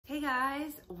Hey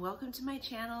guys, welcome to my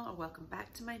channel, or welcome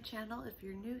back to my channel if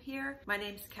you're new here. My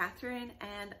name's Catherine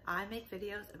and I make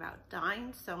videos about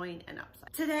dyeing, sewing, and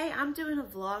upcycling. Today I'm doing a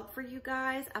vlog for you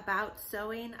guys about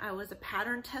sewing. I was a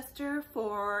pattern tester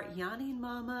for Yanni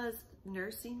Mama's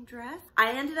nursing dress.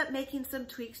 I ended up making some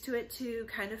tweaks to it to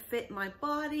kind of fit my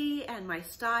body and my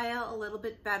style a little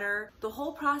bit better. The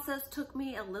whole process took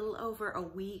me a little over a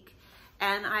week,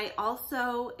 and I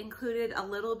also included a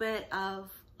little bit of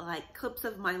like clips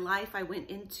of my life. I went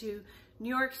into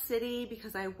New York City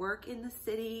because I work in the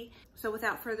city. So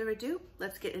without further ado,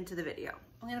 let's get into the video.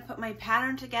 I'm gonna put my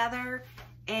pattern together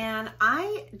and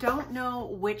I don't know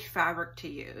which fabric to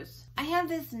use. I have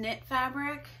this knit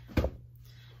fabric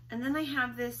and then I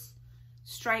have this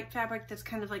stripe fabric that's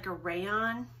kind of like a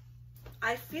rayon.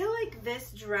 I feel like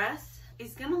this dress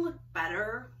is gonna look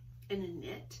better in a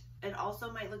knit. It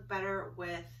also might look better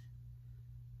with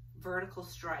vertical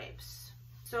stripes.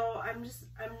 So I'm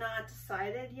not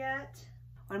decided yet.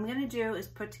 What I'm gonna do is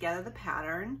put together the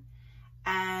pattern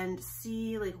and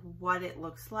see like what it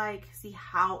looks like, see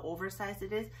how oversized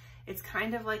it is. It's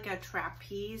kind of like a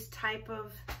trapeze type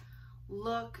of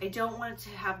look. I don't want it to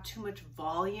have too much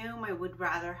volume. I would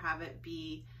rather have it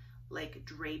be like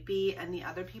drapey. And the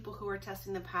other people who are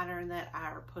testing the pattern that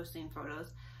are posting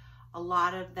photos, a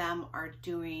lot of them are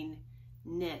doing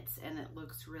knits and it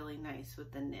looks really nice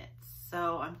with the knits.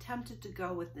 So I'm tempted to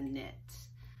go with the knit,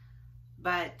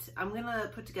 but I'm gonna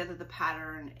put together the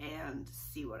pattern and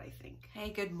see what I think. Hey,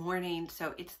 good morning.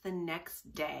 So it's the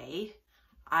next day.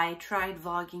 I tried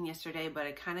vlogging yesterday, but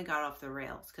I kind of got off the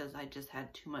rails because I just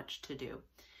had too much to do.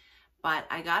 But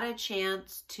I got a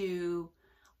chance to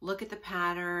look at the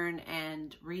pattern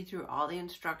and read through all the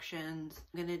instructions.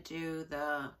 I'm gonna do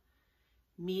the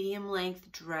medium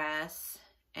length dress,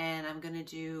 and I'm gonna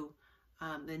do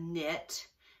the knit.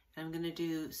 I'm gonna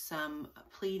do some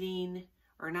pleating,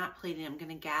 or not pleating, I'm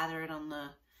gonna gather it on the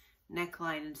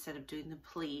neckline instead of doing the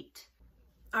pleat.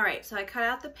 All right, so I cut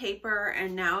out the paper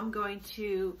and now I'm going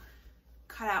to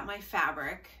cut out my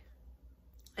fabric.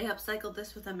 I upcycled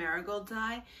this with a marigold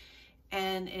dye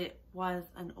and it was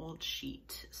an old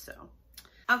sheet, so.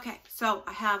 Okay, so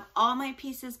I have all my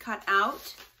pieces cut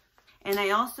out, and I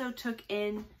also took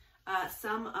in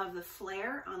some of the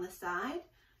flare on the side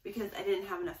because I didn't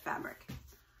have enough fabric.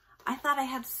 I thought I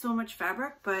had so much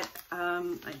fabric, but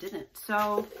I didn't.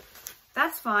 So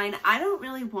that's fine. I don't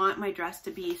really want my dress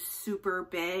to be super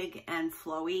big and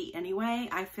flowy anyway.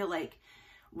 I feel like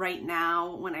right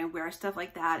now when I wear stuff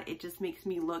like that, it just makes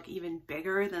me look even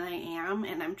bigger than I am.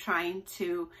 And I'm trying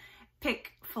to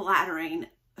pick flattering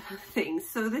things.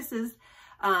 So this is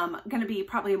gonna be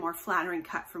probably a more flattering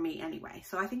cut for me anyway,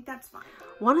 so I think that's fine.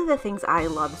 One of the things I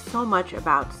love so much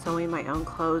about sewing my own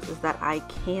clothes is that I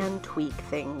can tweak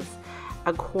things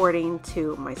according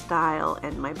to my style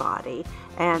and my body,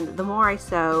 and the more I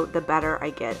sew, the better I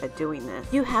get at doing this.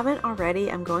 If you haven't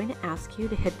already, I'm going to ask you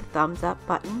to hit the thumbs up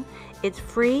button. It's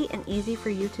free and easy for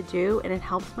you to do, and it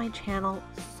helps my channel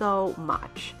so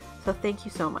much. So thank you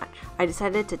so much. I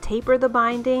decided to taper the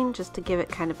binding just to give it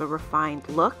kind of a refined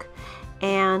look.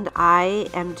 And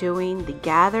I am doing the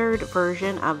gathered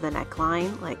version of the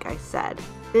neckline, like I said.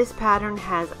 This pattern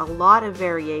has a lot of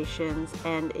variations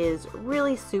and is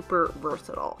really super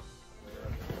versatile.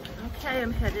 Okay,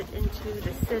 I'm headed into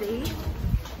the city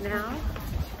now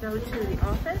to go to the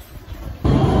office.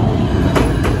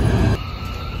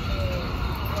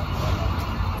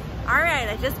 All right,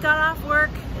 I just got off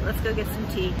work. Let's go get some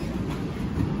tea.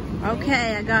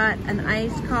 Okay, I got an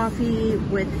iced coffee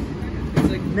with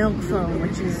milk foam,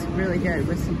 which is really good,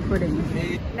 with some pudding.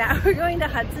 Now we're going to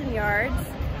Hudson Yards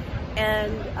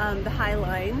and the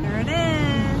Highline. There it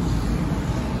is.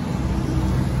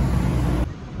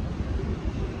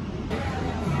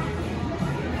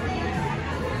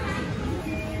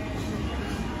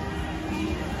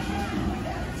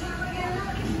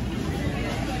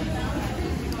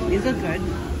 These are good.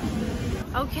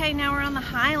 Okay, now we're on the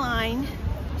Highline.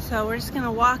 So we're just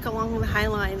gonna walk along the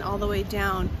Highline all the way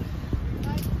down,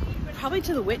 probably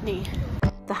to the Whitney.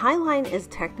 The Highline is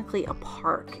technically a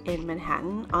park in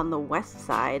Manhattan on the west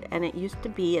side, and it used to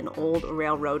be an old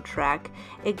railroad track.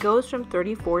 It goes from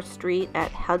 34th Street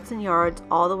at Hudson Yards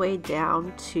all the way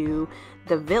down to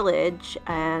the Village,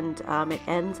 and it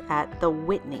ends at the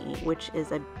Whitney, which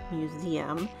is a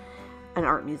museum, an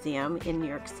art museum in New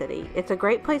York City. It's a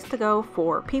great place to go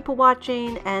for people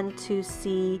watching and to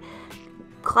see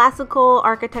classical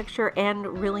architecture and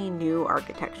really new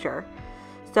architecture.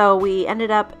 So we ended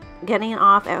up getting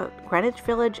off at Greenwich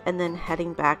Village and then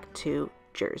heading back to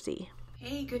Jersey.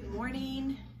 Hey, good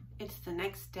morning. It's the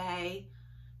next day.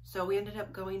 So we ended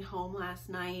up going home last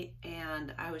night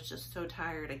and I was just so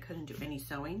tired I couldn't do any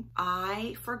sewing.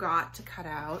 I forgot to cut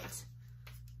out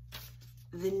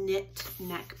the knit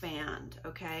neckband,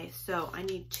 okay? So I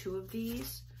need 2 of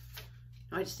these.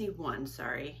 No, I just need 1,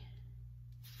 sorry.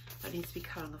 That needs to be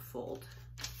cut on the fold.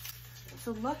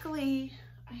 So luckily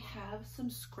I have some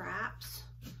scraps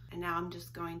and now I'm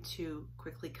just going to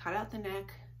quickly cut out the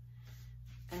neck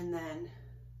and then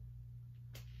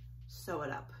sew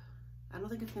it up. I don't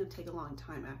think it's gonna take a long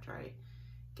time after I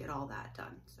get all that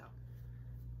done, so.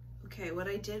 Okay, what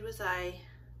I did was I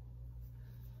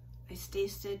stay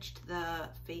stitched the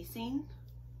facing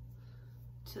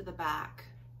to the back.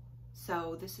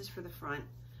 So this is for the front,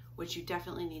 which you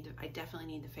definitely need I definitely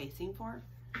need the facing for.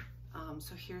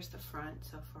 So here's the front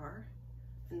so far,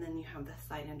 and then you have the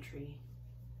side entry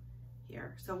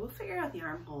here. So we'll figure out the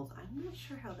armholes. I'm not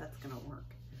sure how that's gonna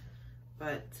work,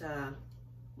 but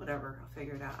whatever, I'll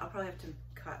figure it out. I'll probably have to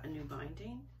cut a new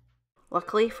binding.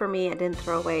 Luckily for me, I didn't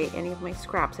throw away any of my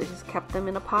scraps. I just kept them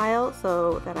in a pile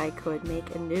so that I could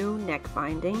make a new neck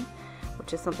binding,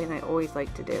 which is something I always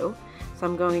like to do. So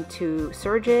I'm going to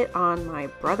serge it on my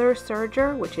brother's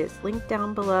serger, which is linked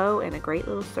down below, and a great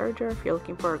little serger if you're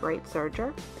looking for a great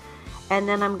serger. And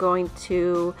then I'm going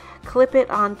to clip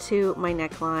it onto my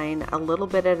neckline a little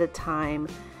bit at a time,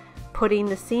 putting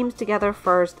the seams together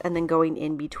first and then going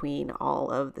in between all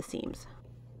of the seams.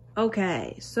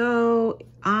 Okay, so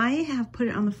I have put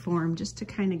it on the form just to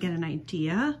kind of get an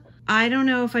idea. I don't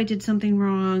know if I did something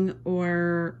wrong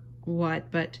or what,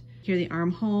 but here the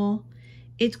armhole,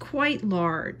 it's quite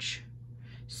large.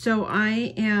 So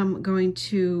I am going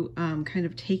to kind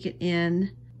of take it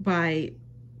in by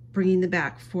bringing the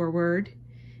back forward.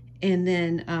 And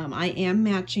then I am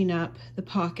matching up the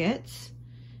pockets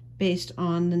based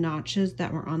on the notches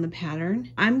that were on the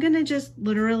pattern. I'm gonna just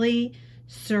literally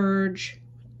serge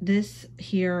this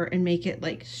here and make it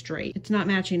like straight. It's not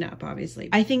matching up, obviously.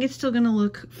 I think it's still gonna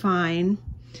look fine.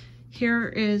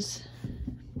 Here's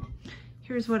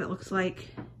what it looks like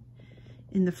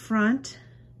in the front.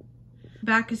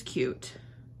 Back is cute.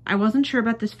 I wasn't sure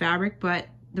about this fabric, but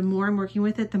the more I'm working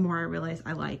with it, the more I realize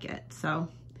I like it. So,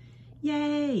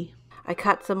 yay! I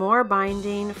cut some more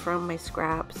binding from my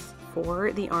scraps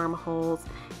for the armholes,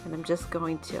 and I'm just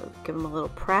going to give them a little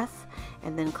press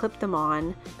and then clip them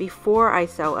on before I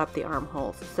sew up the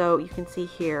armholes. So you can see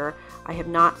here, I have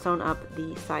not sewn up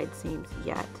the side seams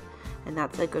yet, and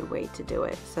that's a good way to do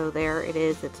it. So there it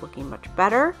is, it's looking much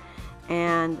better,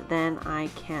 and then I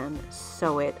can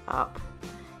sew it up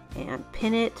and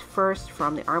pin it first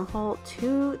from the armhole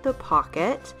to the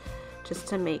pocket just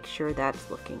to make sure that's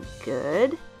looking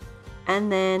good, and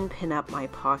then pin up my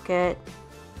pocket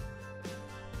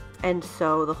and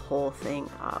sew the whole thing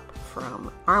up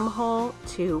from armhole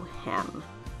to hem.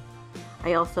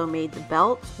 I also made the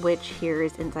belt, which here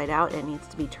is inside out and needs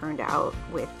to be turned out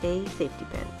with a safety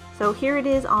pin. So here it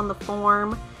is on the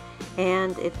form,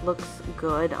 and it looks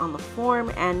good on the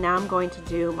form, and now I'm going to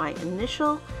do my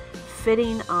initial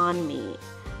fitting on me.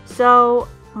 So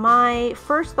my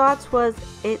first thoughts was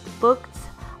it looked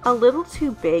a little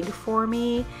too big for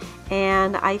me,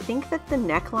 and I think that the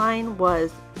neckline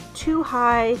was too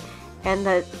high and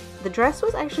that the dress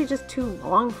was actually just too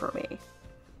long for me.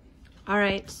 All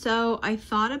right, so I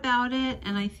thought about it,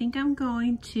 and I think I'm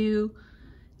going to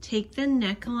take the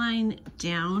neckline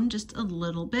down just a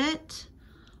little bit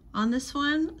on this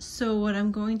one. So what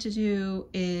I'm going to do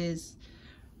is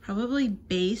probably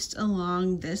baste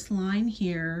along this line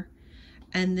here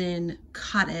and then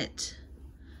cut it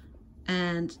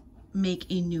and make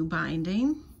a new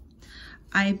binding.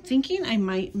 I'm thinking I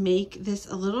might make this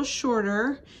a little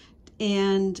shorter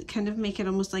and kind of make it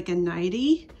almost like a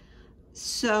nightie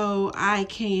so I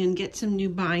can get some new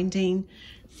binding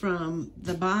from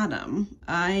the bottom.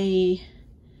 I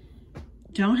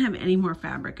don't have any more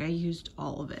fabric. I used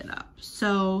all of it up.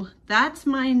 So that's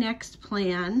my next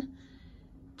plan,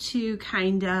 to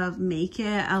kind of make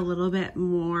it a little bit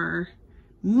more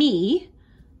me,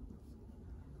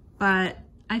 but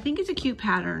I think it's a cute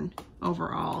pattern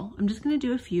overall. I'm just gonna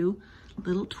do a few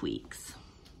little tweaks.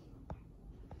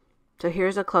 So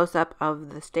here's a close-up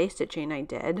of the stay stitching I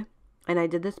did, and I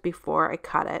did this before I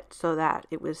cut it so that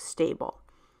it was stable.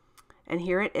 And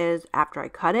here it is after I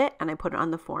cut it, and I put it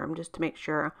on the form just to make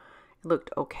sure it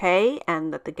looked okay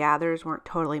and that the gathers weren't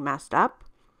totally messed up.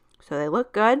 So they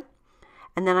look good.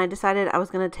 And then I decided I was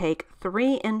going to take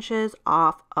 3 inches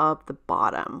off of the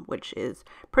bottom, which is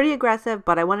pretty aggressive,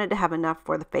 but I wanted to have enough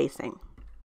for the facing.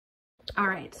 All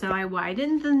right, so I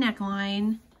widened the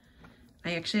neckline.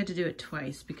 I actually had to do it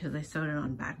twice because I sewed it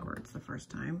on backwards the first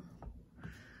time.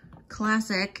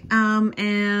 classic.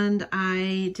 And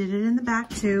I did it in the back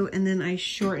too, and then I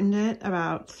shortened it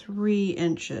about 3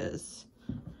 inches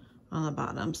on the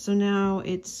bottom. So now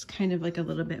it's kind of like a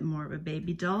little bit more of a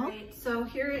baby doll. Right, so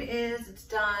here it is, it's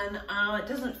done. It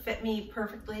doesn't fit me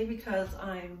perfectly because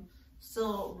I'm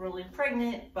still really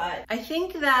pregnant, but I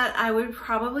think that I would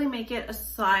probably make it a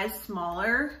size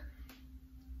smaller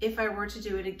if I were to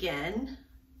do it again,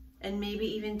 and maybe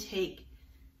even take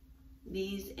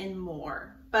these in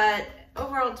more. But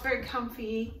overall, it's very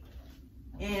comfy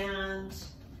and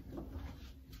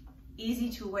easy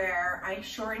to wear. I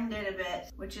shortened it a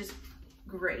bit, which is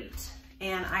great.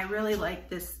 And I really like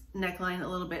this neckline a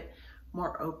little bit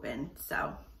more open.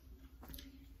 So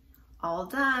all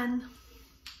done.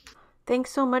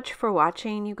 Thanks so much for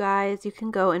watching, you guys. You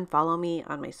can go and follow me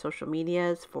on my social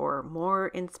medias for more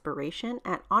inspiration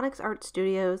at Onyx Art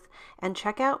Studios, and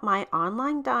check out my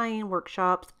online dyeing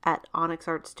workshops at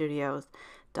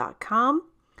onyxartstudios.com.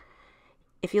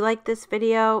 If you like this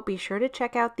video, be sure to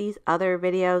check out these other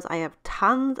videos. I have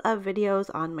tons of videos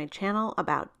on my channel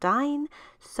about dyeing,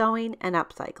 sewing, and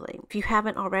upcycling. If you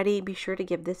haven't already, be sure to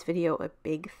give this video a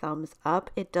big thumbs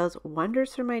up. It does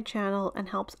wonders for my channel and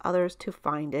helps others to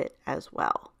find it as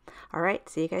well. All right,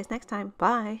 see you guys next time.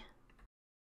 Bye.